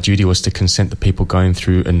part of my duty was to consent the people going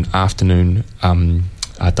through an afternoon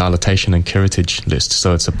dilatation and curettage list.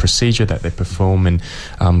 So it's a procedure that they perform in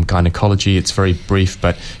gynecology. It's very brief,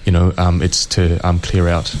 but it's to clear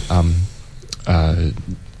out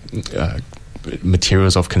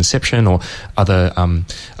materials of conception or other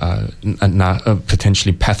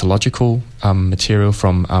potentially pathological material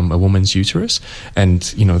from a woman's uterus. And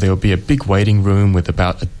there will be a big waiting room with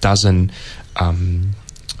about a dozen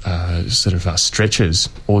stretchers,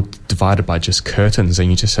 all divided by just curtains,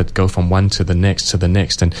 and you just had to go from one to the next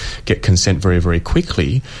and get consent very, very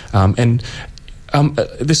quickly.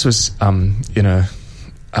 This was in a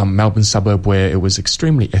Melbourne suburb where it was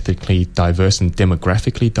extremely ethnically diverse and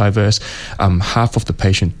demographically diverse. Half of the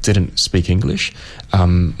patients didn't speak English.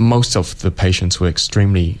 Most of the patients were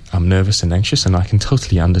extremely nervous and anxious, and I can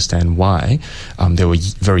totally understand why. There were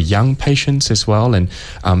very young patients as well, and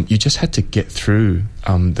you just had to get through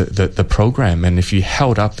the program. And if you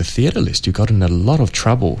held up the theatre list, you got in a lot of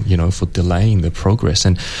trouble, for delaying the progress.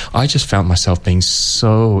 And I just found myself being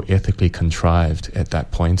so ethically contrived at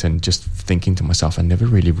that point, and just thinking to myself, I never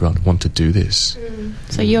really want to do this.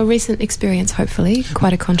 So your recent experience, hopefully,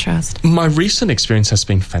 quite a contrast. My recent experience has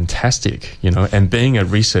been fantastic, and being a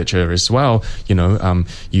researcher as well,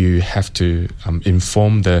 you have to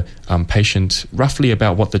inform the patient roughly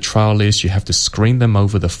about what the trial is. You have to screen them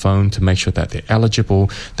over the phone to make sure that they're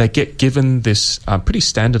eligible. They get given this pretty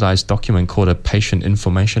standardized document called a patient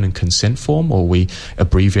information and consent form, or we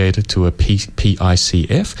abbreviate it to a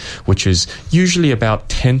PICF, which is usually about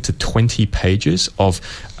 10 to 20 pages of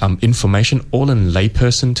information, all in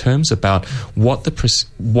layperson terms, about what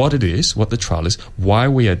it is, what the trial is, why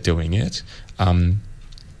we are doing it,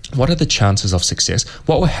 what are the chances of success?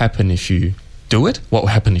 What will happen if you do it? What will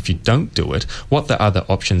happen if you don't do it? What the other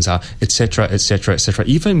options are, etc., etc., etc.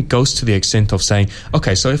 Even goes to the extent of saying,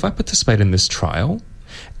 okay, so if I participate in this trial,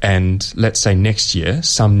 and let's say next year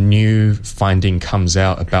some new finding comes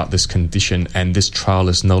out about this condition and this trial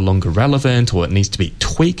is no longer relevant or it needs to be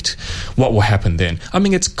tweaked, what will happen then? I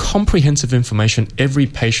mean, it's comprehensive information every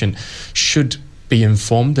patient should be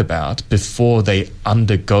informed about before they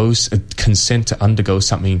consent to undergo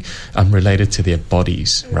something related to their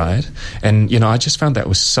bodies, right? And, I just found that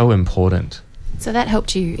was so important. So that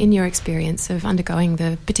helped you in your experience of undergoing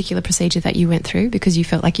the particular procedure that you went through because you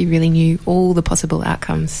felt like you really knew all the possible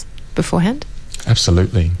outcomes beforehand?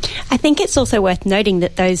 Absolutely. I think it's also worth noting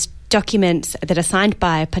that those documents that are signed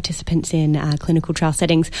by participants in clinical trial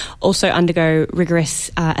settings also undergo rigorous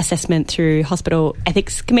assessment through hospital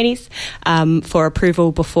ethics committees for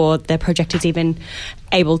approval before the project is even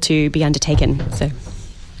able to be undertaken. So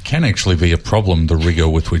can actually be a problem, the rigour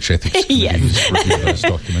with which ethics committees review those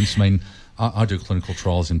documents. I mean, I do clinical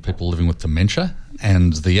trials in people living with dementia,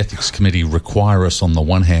 and the ethics committee require us on the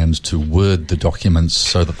one hand to word the documents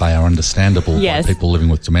so that they are understandable by people living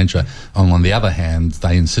with dementia, and on the other hand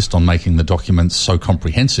they insist on making the documents so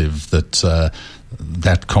comprehensive that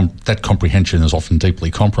that comprehension is often deeply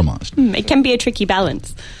compromised. It can be a tricky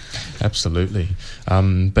balance. Absolutely.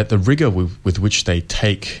 But the rigour with which they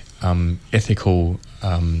take ethical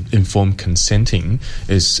informed consenting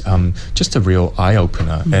is just a real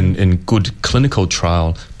eye-opener. And in good clinical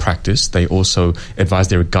trial practice, they also advise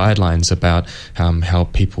there are guidelines about how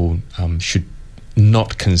people should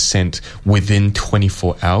not consent within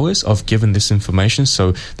 24 hours of given this information,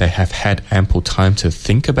 so they have had ample time to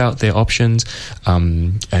think about their options.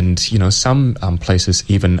 And some places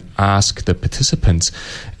even ask the participants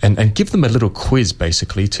and give them a little quiz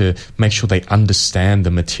basically to make sure they understand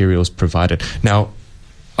the materials provided. Now,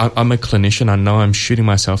 I'm a clinician. I know I'm shooting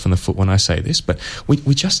myself in the foot when I say this, but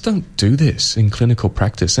we just don't do this in clinical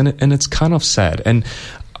practice, and it's kind of sad. And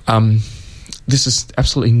this is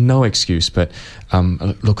absolutely no excuse, but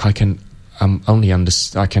look, I can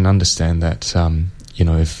understand that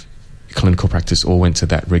if clinical practice all went to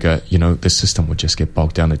that rigour, the system would just get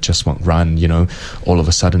bogged down. It just won't run. All of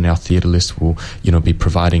a sudden our theatre list will be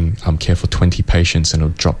providing care for 20 patients and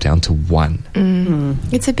it'll drop down to 1.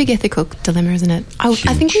 It's a big ethical dilemma, isn't it? I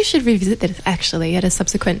think we should revisit this actually at a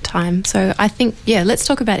subsequent time. So I think, let's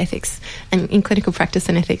talk about ethics and in clinical practice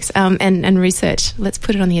and ethics and research. Let's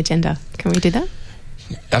put it on the agenda. Can we do that?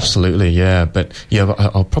 Absolutely, yeah. But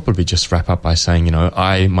I'll probably just wrap up by saying,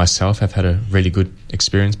 I myself have had a really good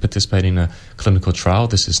experience participating in a clinical trial.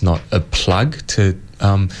 This is not a plug to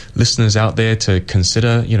listeners out there to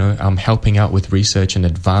consider, helping out with research and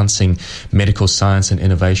advancing medical science and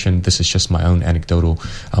innovation. This is just my own anecdotal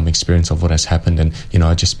experience of what has happened, and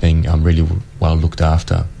just being really well looked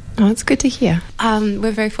after. Oh, it's good to hear.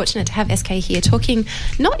 We're very fortunate to have SK here talking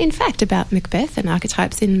not in fact about Macbeth and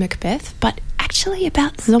archetypes in Macbeth, but actually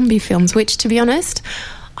about zombie films, which, to be honest,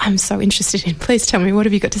 I'm so interested in. Please tell me, what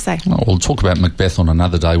have you got to say? Well, we'll talk about Macbeth on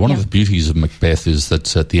another day. One of the beauties of Macbeth is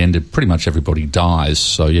that at the end, pretty much everybody dies.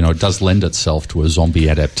 So, it does lend itself to a zombie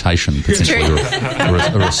adaptation, potentially,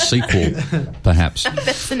 or a sequel, perhaps.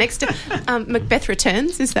 That's the next. Macbeth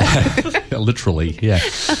Returns, is that? Literally, yeah.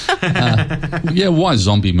 Why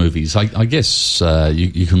zombie movies? I guess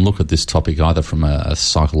you can look at this topic either from a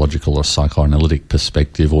psychological or psychoanalytic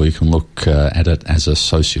perspective, or you can look at it as a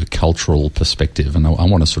sociocultural perspective. And I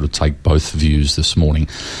want to sort of take both views this morning,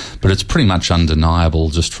 but it's pretty much undeniable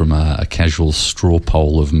just from a casual straw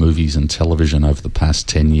poll of movies and television over the past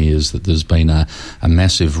 10 years that there's been a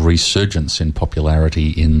massive resurgence in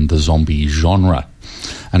popularity in the zombie genre.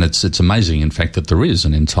 And it's amazing, in fact, that there is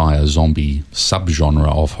an entire zombie subgenre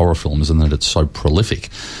of horror films and that it's so prolific,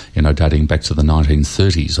 dating back to the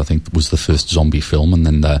 1930s, I think was the first zombie film, and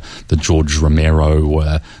then the George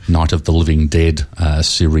Romero Night of the Living Dead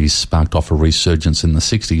series sparked off a resurgence in the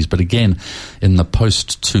 60s. But again, in the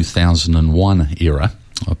post-2001 era,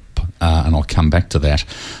 and I'll come back to that,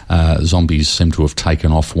 zombies seem to have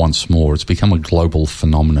taken off once more. It's become a global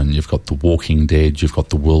phenomenon. You've got The Walking Dead, you've got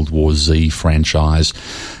the World War Z franchise,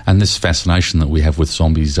 and this fascination that we have with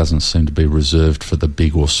zombies doesn't seem to be reserved for the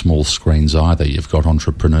big or small screens either. You've got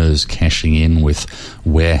entrepreneurs cashing in with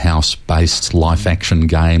warehouse-based live-action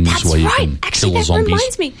games. That's where you right. can Actually, kill that zombies.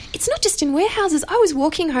 reminds me, it's not just in warehouses. I was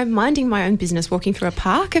walking home, minding my own business, walking through a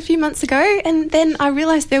park a few months ago, and then I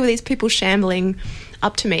realised there were these people shambling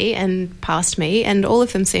up to me and past me, and all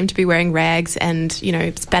of them seemed to be wearing rags and,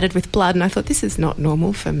 spattered with blood. And I thought, this is not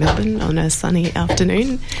normal for Melbourne on a sunny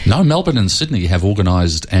afternoon. No, Melbourne and Sydney have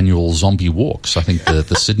organised annual zombie walks. I think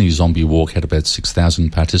the Sydney Zombie Walk had about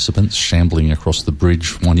 6,000 participants shambling across the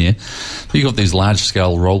bridge one year. You've got these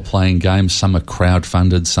large-scale role-playing games. Some are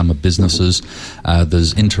crowd-funded, some are businesses.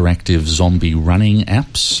 There's interactive zombie running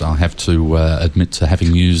apps. I have to admit to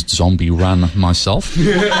having used Zombie Run myself. Do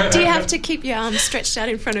you have to keep your arms stretched out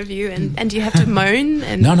in front of you and do you have to moan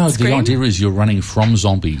and No, scream? the idea is you're running from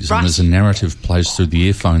zombies, Right. and there's a narrative plays through the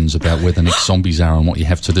earphones about where the next zombies are and what you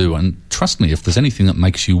have to do. And trust me, if there's anything that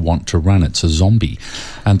makes you want to run, it's a zombie.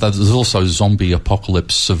 And there's also zombie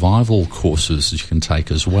apocalypse survival courses that you can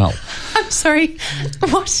take as well. I'm sorry,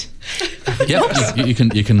 what? Yep,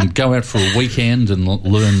 you can go out for a weekend and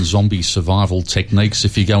learn zombie survival techniques.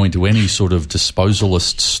 If you go into any sort of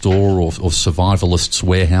disposalist store or survivalist's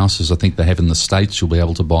warehouse, as I think they have in the States, you'll be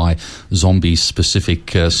able to buy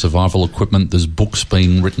zombie-specific survival equipment. There's books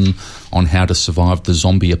being written on how to survive the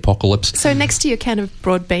zombie apocalypse. So next to your can of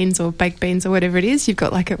broad beans or baked beans or whatever it is, you've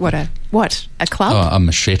got like a club? A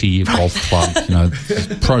machete, golf club,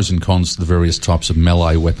 pros and cons to the various types of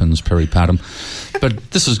melee weapons, peripatum.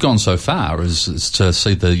 But this has gone so far as to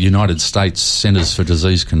see the United States Centers for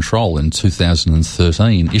Disease Control in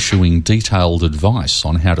 2013 issuing detailed advice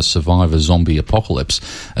on how to survive a zombie apocalypse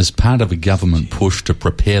as part of a government push to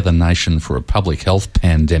prepare the nation for a public health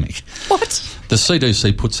pandemic. What? The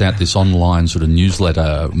CDC puts out this online sort of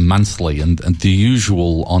newsletter monthly, and the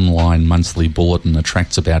usual online monthly bulletin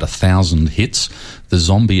attracts about 1,000 hits. The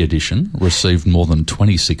zombie edition received more than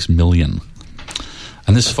 26 million.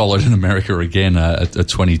 And this followed in America again a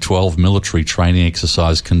 2012 military training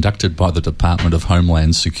exercise conducted by the Department of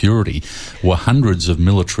Homeland Security, where hundreds of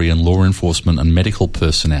military and law enforcement and medical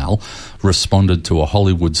personnel responded to a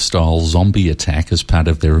Hollywood-style zombie attack as part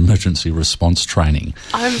of their emergency response training.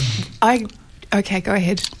 Okay, go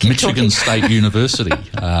ahead. Keep Michigan talking. State University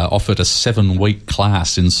offered a 7-week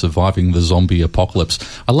class in surviving the zombie apocalypse.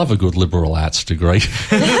 I love a good liberal arts degree.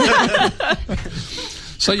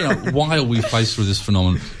 So, why are we faced with this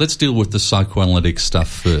phenomenon? Let's deal with the psychoanalytic stuff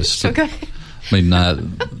first. Okay. I mean,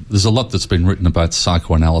 there's a lot that's been written about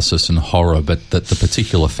psychoanalysis and horror, but that the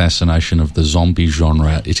particular fascination of the zombie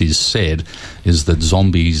genre, it is said, is that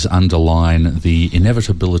zombies underline the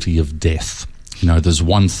inevitability of death. There's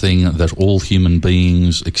one thing that all human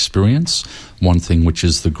beings experience, one thing which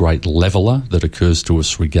is the great leveller that occurs to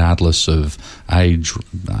us regardless of age,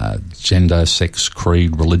 gender, sex,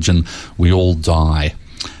 creed, religion. We all die,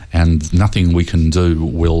 and nothing we can do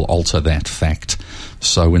will alter that fact.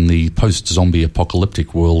 So in the post-zombie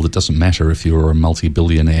apocalyptic world, it doesn't matter if you're a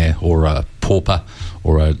multi-billionaire or a pauper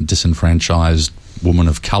or a disenfranchised woman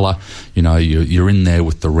of colour. You're in there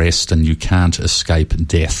with the rest and you can't escape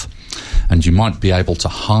death. And you might be able to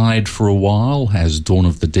hide for a while, as Dawn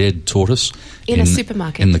of the Dead taught us. In a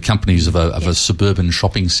supermarket. In the companies of a suburban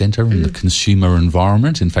shopping centre, in the consumer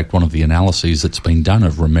environment. In fact, one of the analyses that's been done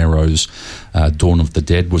of Romero's Dawn of the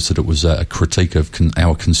Dead was that it was a critique of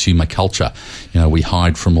our consumer culture. We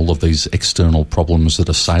hide from all of these external problems that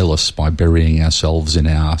assail us by burying ourselves in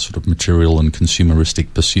our sort of material and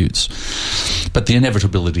consumeristic pursuits. But the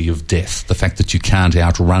inevitability of death, the fact that you can't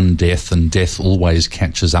outrun death and death always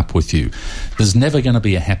catches up with you. There's never going to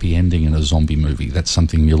be a happy ending in a zombie movie. That's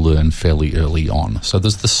something you learn fairly early on. So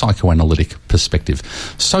there's the psychoanalytic perspective.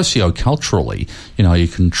 Socioculturally, you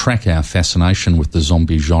can track our fascination with the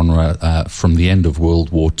zombie genre from the end of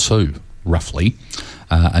World War II, roughly.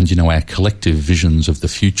 And our collective visions of the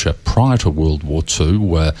future prior to World War II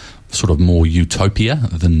were sort of more utopia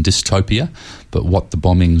than dystopia. But what the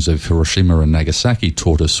bombings of Hiroshima and Nagasaki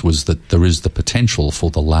taught us was that there is the potential for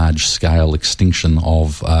the large-scale extinction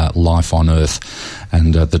of life on Earth,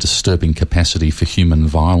 and the disturbing capacity for human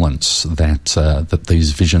violence that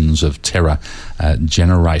these visions of terror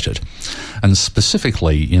generated. And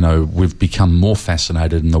specifically, we've become more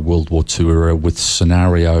fascinated in the World War II era with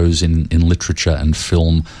scenarios in literature and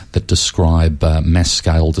film that describe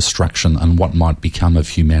mass-scale destruction and what might become of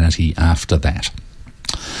humanity after that.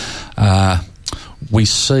 We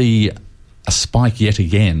see a spike yet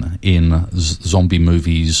again in zombie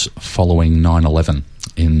movies following 9/11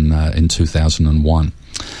 in 2001.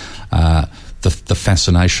 The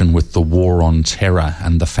fascination with the war on terror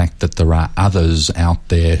and the fact that there are others out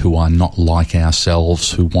there who are not like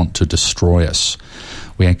ourselves who want to destroy us.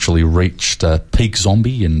 We actually reached peak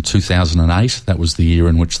zombie in 2008. That was the year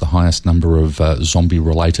in which the highest number of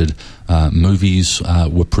zombie-related movies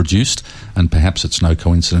were produced, and perhaps it's no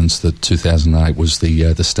coincidence that 2008 was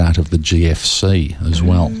the start of the GFC as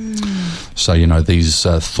well. So, you know, these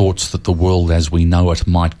thoughts that the world as we know it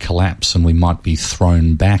might collapse and we might be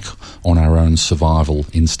thrown back on our own survival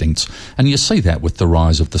instincts. And you see that with the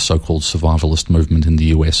rise of the so-called survivalist movement in the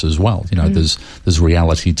US as well. You know, there's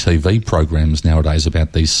reality TV programs nowadays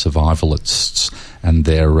about these survivalists and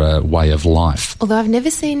their way of life. Although I've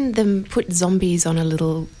never seen them put zombies on a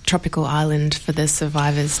little tropical island for the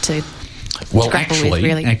survivors to grapple with,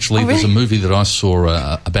 really. Actually, there's a movie that I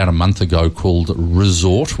saw about a month ago called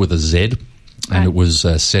Resort with a Z. And it was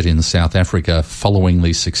set in South Africa following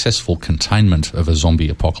the successful containment of a zombie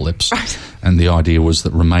apocalypse. Right. And the idea was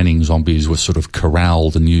that remaining zombies were sort of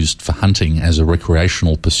corralled and used for hunting as a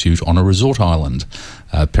recreational pursuit on a resort island,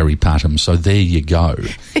 peripatum. So there you go.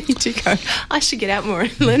 You do go. I should get out more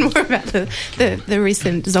and learn more about the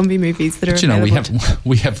recent zombie movies that are available.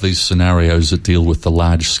 We have these scenarios that deal with the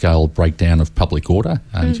large-scale breakdown of public order,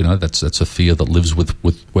 and you know that's a fear that lives with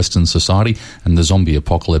Western society, and the zombie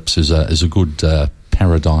apocalypse is a good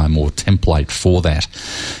paradigm or template for that.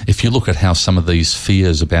 If you look at how some of these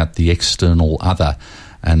fears about the external other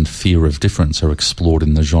and fear of difference are explored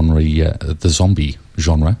in the zombie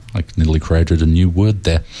genre. I nearly created a new word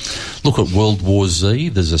there. Look at World War Z.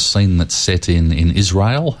 There's a scene that's set in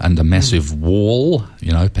Israel, and a massive wall,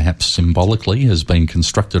 you know, perhaps symbolically, has been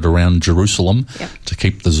constructed around Jerusalem to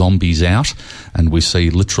keep the zombies out. And we see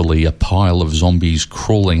literally a pile of zombies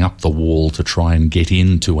crawling up the wall to try and get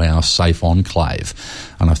into our safe enclave.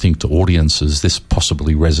 And I think to audiences, this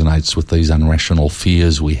possibly resonates with these unrational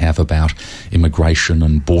fears we have about immigration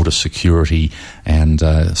and border security and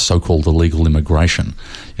so-called illegal immigration.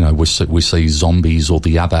 You know, we see zombies or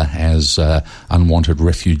the other as unwanted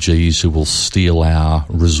refugees who will steal our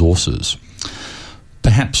resources.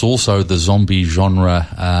 Perhaps also the zombie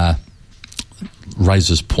genre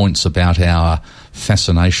raises points about our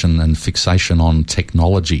fascination and fixation on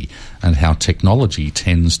technology and how technology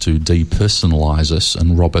tends to depersonalise us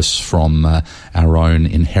and rob us from our own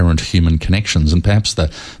inherent human connections. And perhaps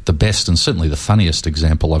the best and certainly the funniest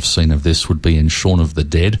example I've seen of this would be in Shaun of the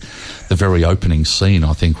Dead. The very opening scene,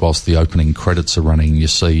 I think, whilst the opening credits are running, you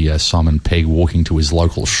see Simon Pegg walking to his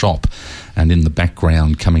local shop, and in the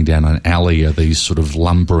background coming down an alley are these sort of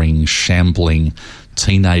lumbering, shambling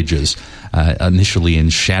teenagers, initially in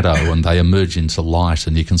shadow, and they emerge into light,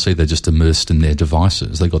 and you can see they're just immersed in their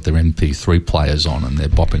devices. They've got their MP3 players on and they're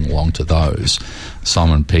bopping along to those.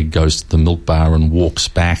 Simon Pegg goes to the milk bar and walks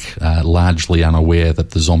back, largely unaware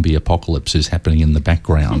that the zombie apocalypse is happening in the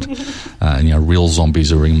background. And, you know, real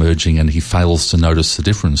zombies are emerging, and he fails to notice the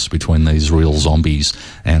difference between these real zombies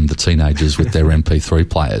and the teenagers with their MP3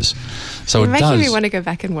 players. So You're making me want to go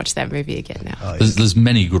back and watch that movie again now. There's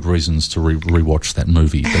many good reasons to rewatch that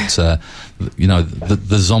movie, but you know,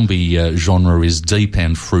 the zombie genre is deep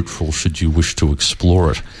and fruitful should you wish to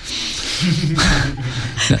explore it.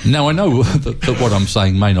 Now, I know that what I'm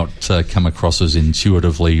saying may not come across as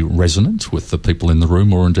intuitively resonant with the people in the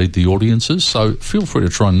room or indeed the audiences, so feel free to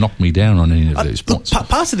try and knock me down on any of these points.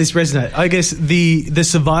 Parts of this resonate. I guess the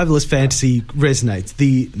survivalist fantasy resonates.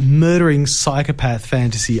 The murdering psychopath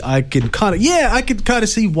fantasy, I could kind of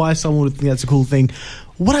see why someone would think that's a cool thing.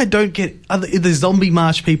 What I don't get are the zombie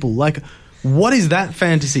march people. Like, what is that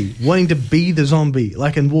fantasy? Wanting to be the zombie,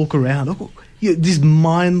 like, and walk around. Oh, this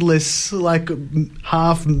mindless, like,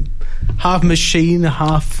 half machine,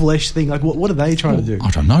 half flesh thing. Like, what are they trying to do?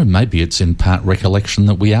 I don't know. Maybe it's in part recollection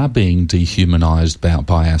that we are being dehumanised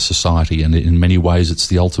by our society, and in many ways it's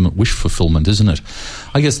the ultimate wish fulfilment, isn't it?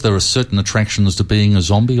 I guess there are certain attractions to being a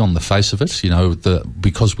zombie on the face of it. You know,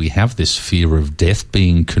 because we have this fear of death,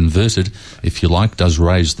 being converted, if you like, does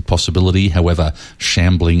raise the possibility, however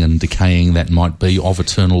shambling and decaying that might be, of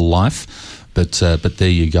eternal life. But there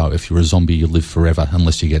you go. If you're a zombie, you live forever,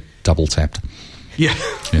 unless you get double tapped. Yeah.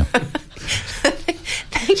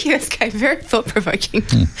 Thank you, SK. Very thought-provoking.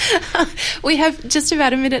 We have just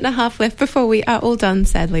about a minute and a half left before we are all done,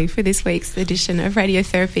 sadly, for this week's edition of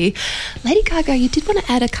Radiotherapy. Lady Gaga, you did want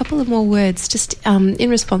to add a couple of more words just in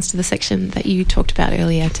response to the section that you talked about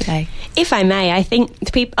earlier today. If I may, I think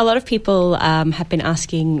a lot of people have been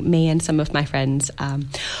asking me and some of my friends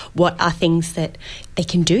what are things that they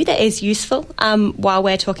can do that is useful while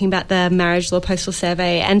we're talking about the Marriage Law Postal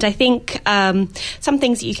Survey. And I think some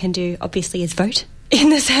things that you can do, obviously, is vote in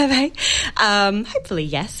the survey. Hopefully,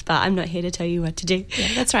 yes, but I'm not here to tell you what to do. Yeah,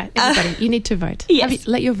 that's right. Everybody, you need to vote. Yes.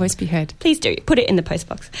 Let your voice be heard. Please do. Put it in the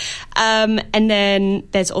postbox. And then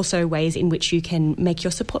there's also ways in which you can make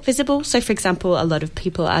your support visible. So, for example, a lot of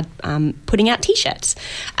people are putting out T-shirts.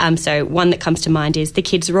 So one that comes to mind is The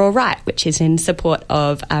Kids Are All Right, which is in support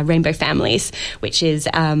of Rainbow Families, which is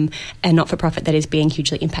a not-for-profit that is being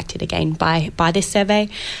hugely impacted again by this survey.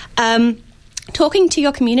 talking to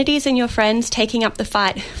your communities and your friends, taking up the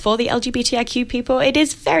fight for the LGBTIQ people. It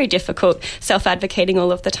is very difficult self-advocating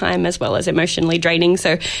all of the time, as well as emotionally draining.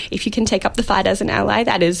 So if you can take up the fight as an ally,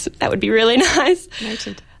 that would be really nice.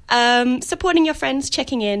 Noted. Supporting your friends,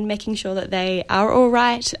 checking in, making sure that they are all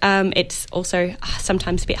right. It's also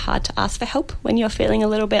sometimes a bit hard to ask for help when you're feeling a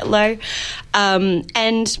little bit low.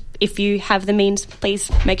 And if you have the means,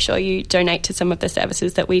 please make sure you donate to some of the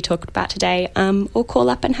services that we talked about today, or call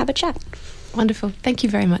up and have a chat. Wonderful. Thank you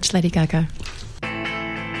very much, Lady Gaga.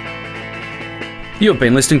 You've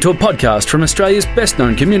been listening to a podcast from Australia's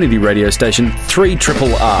best-known community radio station,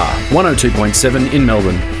 3RRR, 102.7 in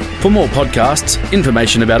Melbourne. For more podcasts,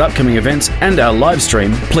 information about upcoming events and our live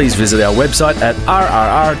stream, please visit our website at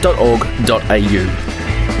rrr.org.au.